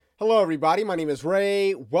Hello everybody, my name is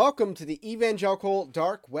Ray. Welcome to the Evangelical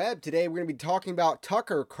Dark Web. Today we're going to be talking about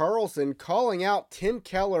Tucker Carlson calling out Tim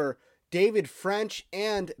Keller, David French,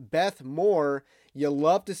 and Beth Moore. You'll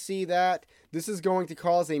love to see that. This is going to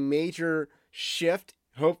cause a major shift,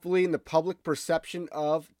 hopefully, in the public perception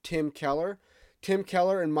of Tim Keller. Tim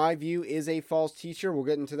Keller, in my view, is a false teacher. We'll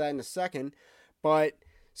get into that in a second. But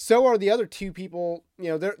so are the other two people,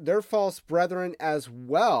 they're false brethren as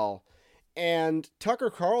well. And Tucker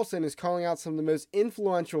Carlson is calling out some of the most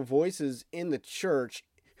influential voices in the church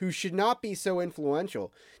who should not be so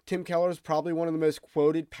influential. Tim Keller is probably one of the most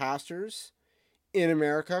quoted pastors in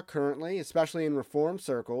America currently, especially in reform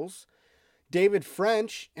circles. David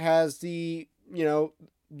French has the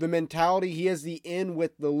mentality, he has the in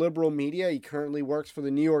with the liberal media. He currently works for the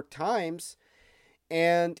New York Times.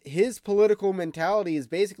 And his political mentality is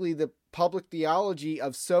basically the public theology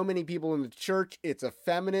of so many people in the church. It's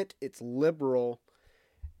effeminate, it's liberal,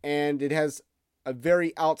 and it has a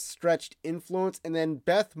very outstretched influence. And then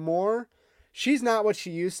Beth Moore, she's not what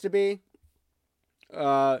she used to be,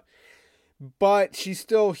 but she's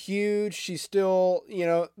still huge. She's still,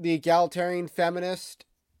 the egalitarian feminist,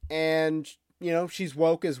 and, she's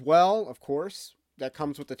woke as well, of course. That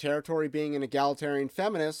comes with the territory, being an egalitarian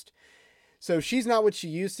feminist. So she's not what she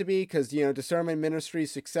used to be because, discernment ministry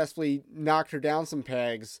successfully knocked her down some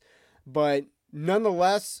pegs. But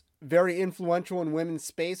nonetheless, very influential in women's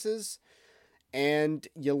spaces. And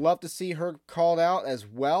you'll love to see her called out as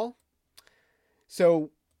well.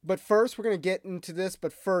 But first, we're going to get into this.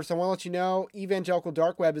 But first, I want to let you know, Evangelical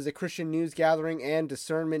Dark Web is a Christian news gathering and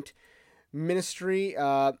discernment ministry.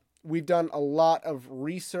 We've done a lot of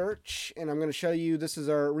research, and I'm going to show you, this is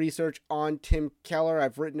our research on Tim Keller.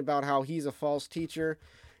 I've written about how he's a false teacher.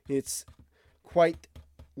 It's quite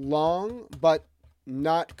long, but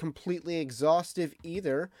not completely exhaustive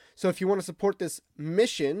either. So if you want to support this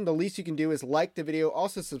mission, the least you can do is like the video.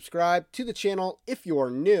 Also subscribe to the channel if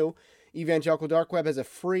you're new. Evangelical Dark Web has a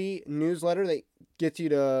free newsletter that gets you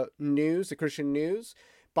to news, the Christian news,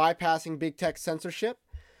 bypassing big tech censorship.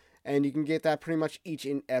 And you can get that pretty much each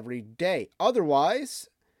and every day. Otherwise,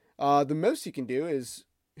 the most you can do is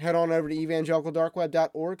head on over to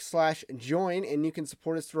evangelicaldarkweb.org/join, and you can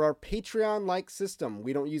support us through our Patreon-like system.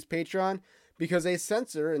 We don't use Patreon because they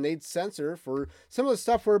censor, and they'd censor for some of the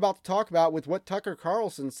stuff we're about to talk about with what Tucker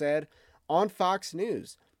Carlson said on Fox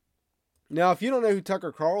News. Now, if you don't know who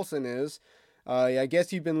Tucker Carlson is, I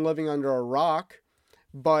guess you've been living under a rock,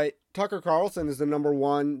 but Tucker Carlson is the number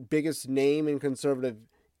one biggest name in conservative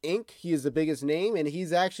Inc. He is the biggest name, and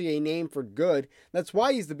he's actually a name for good. That's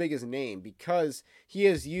why he's the biggest name, because he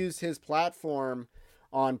has used his platform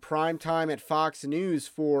on primetime at Fox News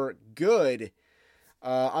for good,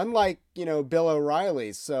 unlike, Bill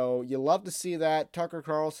O'Reilly. So you love to see that. Tucker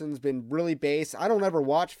Carlson's been really based. I don't ever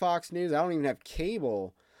watch Fox News. I don't even have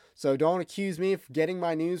cable. So don't accuse me of getting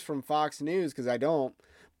my news from Fox News, because I don't.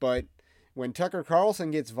 But when Tucker Carlson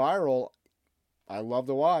gets viral, I love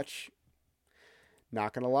to watch.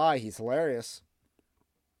 Not going to lie, he's hilarious.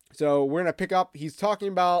 So we're going to pick up, he's talking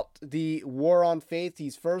about the war on faith.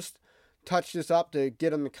 He's first touched this up to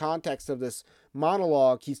get in the context of this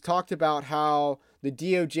monologue. He's talked about how the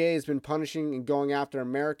DOJ has been punishing and going after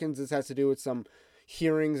Americans. This has to do with some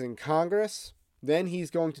hearings in Congress. Then he's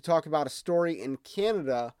going to talk about a story in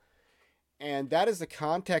Canada. And that is the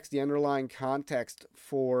context, the underlying context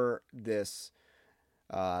for this.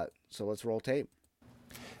 So let's roll tape.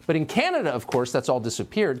 But in Canada, of course, that's all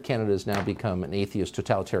disappeared. Canada has now become an atheist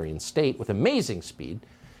totalitarian state with amazing speed.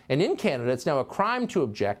 And in Canada, it's now a crime to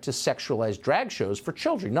object to sexualized drag shows for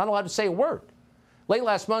children. You're not allowed to say a word. Late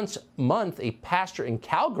last month, a pastor in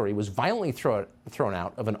Calgary was violently thrown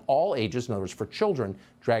out of an all-ages, in other words, for children,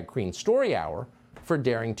 drag queen story hour for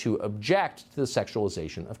daring to object to the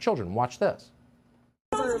sexualization of children. Watch this.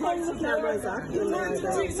 We are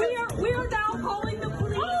now calling the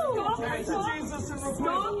police. We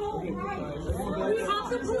have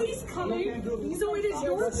the police coming, so it is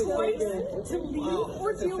your choice to leave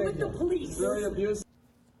or deal with the police.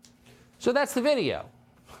 So that's the video.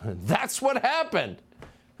 That's what happened.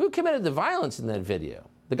 Who committed the violence in that video?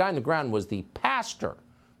 The guy on the ground was the pastor.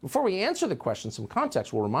 Before we answer the question, some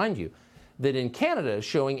context will remind you that in Canada,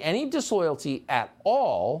 showing any disloyalty at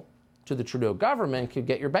all to the Trudeau government could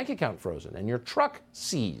get your bank account frozen and your truck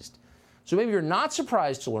seized. So maybe you're not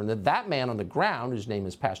surprised to learn that that man on the ground, whose name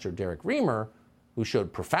is Pastor Derek Reamer, who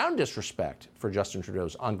showed profound disrespect for Justin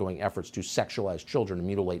Trudeau's ongoing efforts to sexualize children and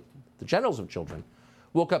mutilate the genitals of children,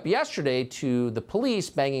 woke up yesterday to the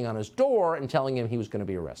police banging on his door and telling him he was going to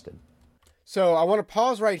be arrested. So I want to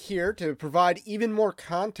pause right here to provide even more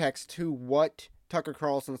context to what Tucker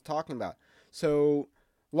Carlson's talking about. So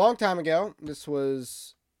long time ago, this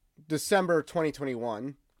was December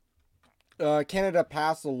 2021, Canada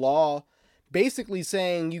passed a law basically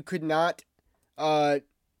saying you could not,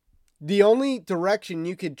 the only direction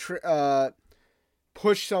you could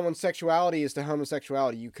push someone's sexuality is to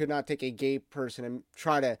homosexuality. You could not take a gay person and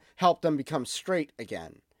try to help them become straight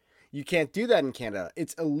again. You can't do that in Canada.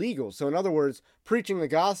 It's illegal. So in other words, preaching the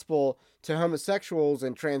gospel to homosexuals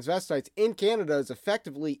and transvestites in Canada is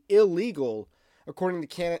effectively illegal according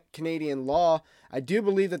to Canadian law. I do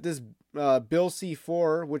believe that this Bill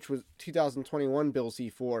C-4, which was 2021 Bill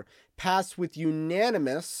C-4, passed with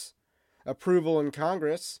unanimous approval in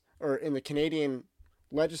Congress or in the Canadian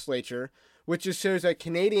legislature, which just shows that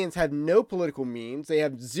Canadians have no political means. They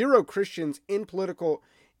have zero Christians in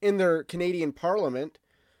their Canadian parliament,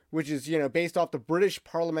 which is, based off the British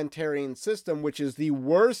parliamentarian system, which is the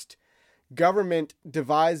worst government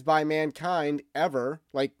devised by mankind ever.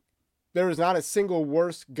 Like, there is not a single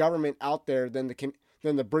worse government out there than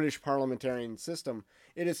the British parliamentarian system.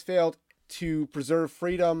 It has failed to preserve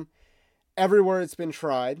freedom everywhere it's been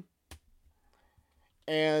tried,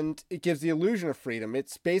 and it gives the illusion of freedom.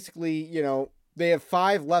 It's basically, they have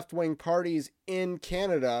 5 left-wing parties in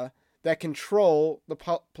Canada that control the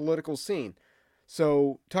political scene.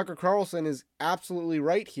 So Tucker Carlson is absolutely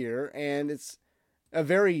right here, and it's a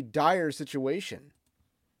very dire situation.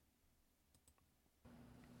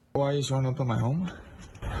 Why are you showing up at my home?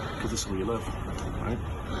 Because this is where you live, right?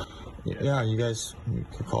 Yeah, you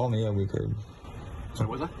could call me and we could... Sorry,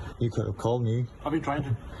 what was that? You could have called me. I've been trying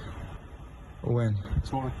to. When?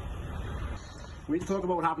 This morning. We need to talk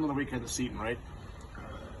about what happened on the weekend at Seaton, right?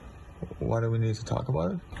 Why do we need to talk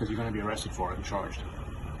about it? Because you're going to be arrested for it and charged.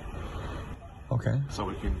 Okay. So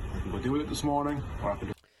we can go deal with it this morning, or I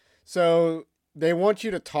can... So they want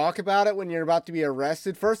you to talk about it when you're about to be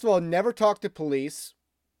arrested. First of all, never talk to police.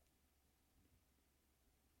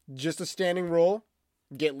 Just a standing rule.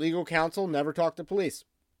 Get legal counsel, never talk to police.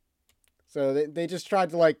 So they just tried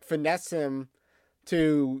to finesse him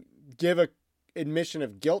to give a admission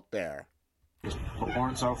of guilt there. Just put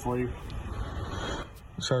warrants out for you.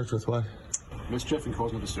 Charged with what? Mischief and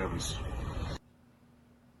causing a disturbance.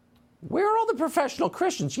 Where are all the professional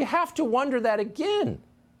Christians? You have to wonder that again.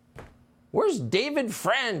 Where's David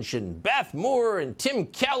French and Beth Moore and Tim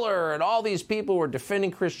Keller and all these people who are defending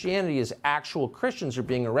Christianity as actual Christians are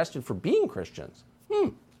being arrested for being Christians?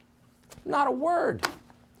 Not a word.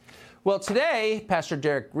 Well, today, Pastor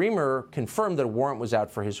Derek Reamer confirmed that a warrant was out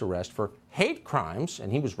for his arrest for hate crimes,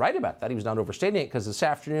 and he was right about that. He was not overstating it, because this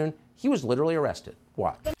afternoon, he was literally arrested.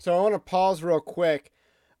 Watch. So I want to pause real quick.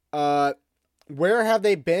 Where have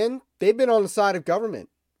they been? They've been on the side of government.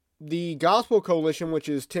 The Gospel Coalition, which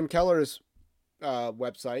is Tim Keller's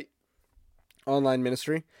website, online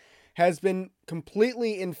ministry, has been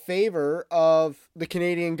completely in favor of the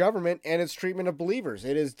Canadian government and its treatment of believers.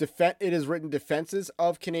 It is written defenses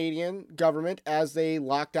of Canadian government as they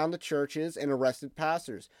locked down the churches and arrested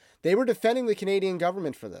pastors. They were defending the Canadian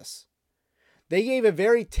government for this. They gave a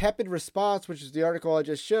very tepid response, which is the article I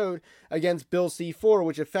just showed, against Bill C-4,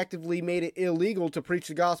 which effectively made it illegal to preach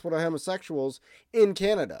the gospel to homosexuals in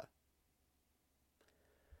Canada.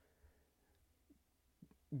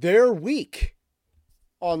 They're weak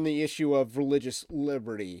on the issue of religious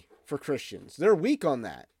liberty for Christians. They're weak on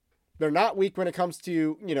that. They're not weak when it comes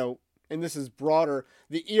to, and this is broader,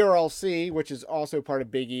 the ERLC, which is also part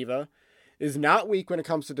of Big Eva, is not weak when it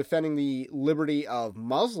comes to defending the liberty of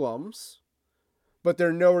Muslims, but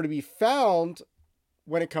they're nowhere to be found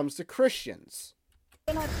when it comes to Christians.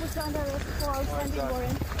 When I put you under arrest for outstanding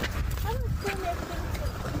warrant, I'm doing everything.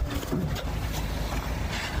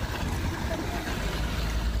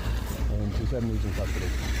 And 270 is in custody.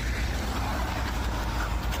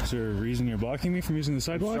 Is there a reason you're blocking me from using the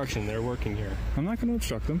sidewalk? Obstruction, they're working here. I'm not going to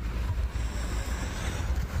obstruct them.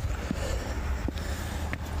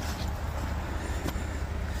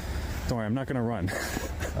 Don't worry, I'm not going to run.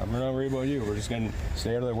 We're not worried about you. We're just going to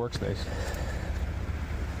stay out of their workspace.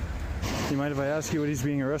 You mind if I ask you what he's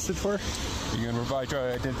being arrested for? You're going to provide your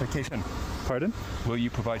identification. Pardon? Will you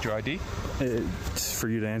provide your ID? It's for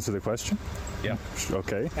you to answer the question. Yeah.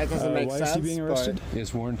 Okay. That doesn't make why sense. Why is he being arrested?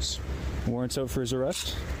 Yes, warrants. Warrants out for his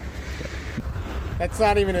arrest? That's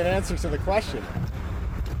not even an answer to the question.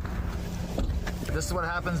 This is what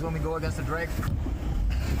happens when we go against the drag.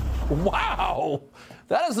 Wow!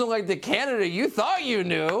 That doesn't look like the Canada you thought you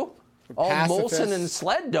knew. All Molson and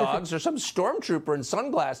sled dogs or some stormtrooper in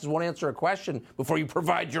sunglasses won't answer a question before you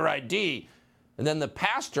provide your ID. And then the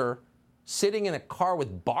pastor sitting in a car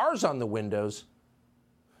with bars on the windows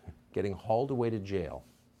getting hauled away to jail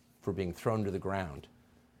for being thrown to the ground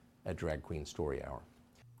at Drag Queen Story Hour.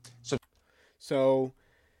 So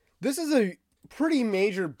This is a pretty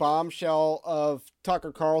major bombshell of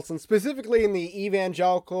Tucker Carlson, specifically in the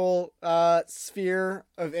evangelical sphere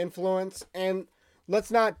of influence. And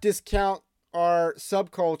let's not discount our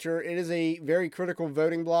subculture. It is a very critical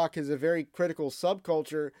voting bloc, is a very critical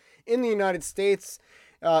subculture in the United States.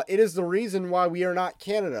 It is the reason why we are not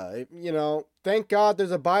Canada. You know, thank God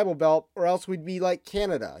there's a Bible Belt, or else we'd be like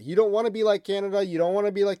Canada. You don't want to be like Canada. You don't want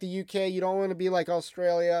to be like the UK. You don't want to be like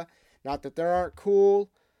Australia. Not that there aren't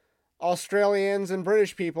cool Australians and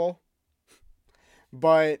British people,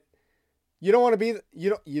 but you don't want to be,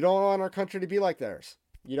 you don't want our country to be like theirs.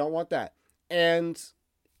 You don't want that. And,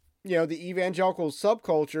 you know, the evangelical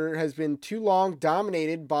subculture has been too long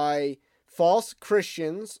dominated by false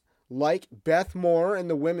Christians like Beth Moore in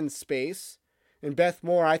the women's space. And Beth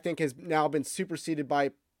Moore, I think, has now been superseded by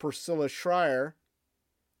Priscilla Schreier.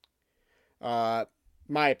 My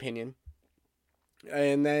opinion.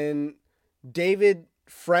 And then David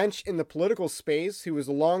French in the political space, who was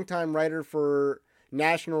a longtime writer for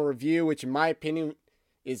National Review, which in my opinion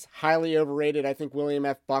is highly overrated. I think William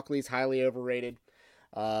F. Buckley's highly overrated.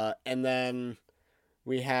 And then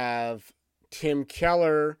we have Tim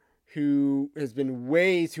Keller, who has been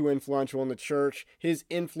way too influential in the church. His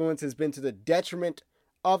influence has been to the detriment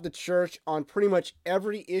of the church on pretty much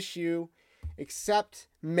every issue except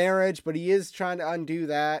marriage, but he is trying to undo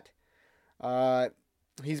that.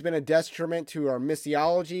 He's been a detriment to our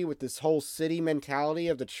missiology with this whole city mentality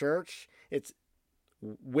of the church. It's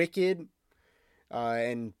wicked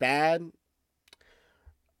and bad.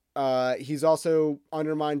 He's also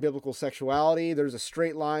undermined biblical sexuality. There's a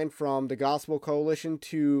straight line from the Gospel Coalition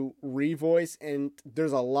to Revoice, and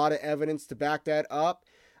there's a lot of evidence to back that up.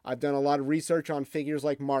 I've done a lot of research on figures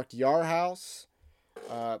like Mark Yarhouse,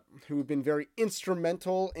 who have been very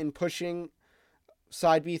instrumental in pushing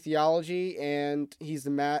Side B theology, and he's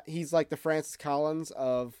like the Francis Collins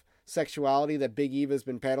of sexuality that Big Eva has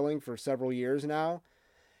been peddling for several years now.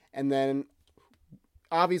 And then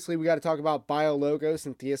obviously we got to talk about biologos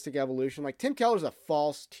and theistic evolution. Like, Tim Keller's a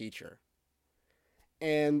false teacher,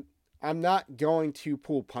 and I'm not going to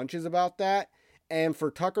pull punches about that. And for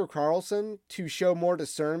Tucker Carlson to show more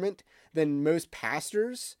discernment than most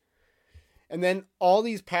pastors, and then all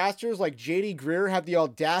these pastors like J.D. Greer have the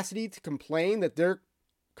audacity to complain that their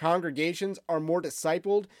congregations are more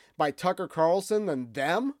discipled by Tucker Carlson than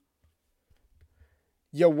them.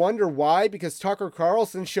 You wonder why? Because Tucker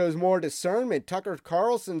Carlson shows more discernment. Tucker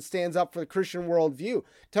Carlson stands up for the Christian worldview.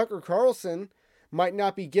 Tucker Carlson might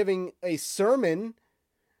not be giving a sermon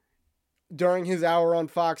during his hour on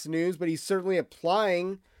Fox News, but he's certainly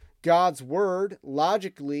applying God's word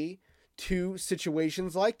logically to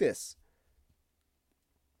situations like this.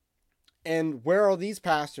 And where are these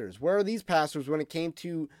pastors? Where are these pastors when it came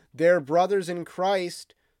to their brothers in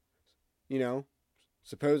Christ? You know,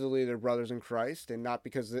 supposedly they're brothers in Christ, and not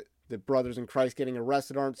because the brothers in Christ getting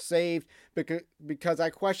arrested aren't saved, because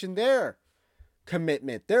I question their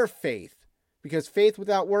commitment, their faith. Because faith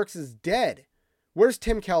without works is dead. Where's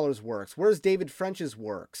Tim Keller's works? Where's David French's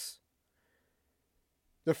works?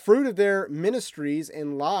 The fruit of their ministries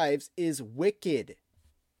and lives is wicked.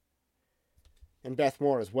 And Beth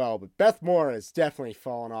Moore as well, but Beth Moore has definitely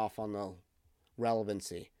fallen off on the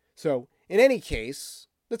relevancy. So, in any case,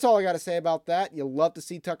 that's all I got to say about that. You'll love to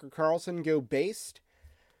see Tucker Carlson go based.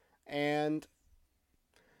 And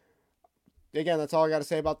again, that's all I got to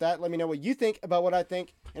say about that. Let me know what you think about what I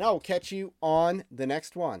think, and I will catch you on the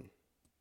next one.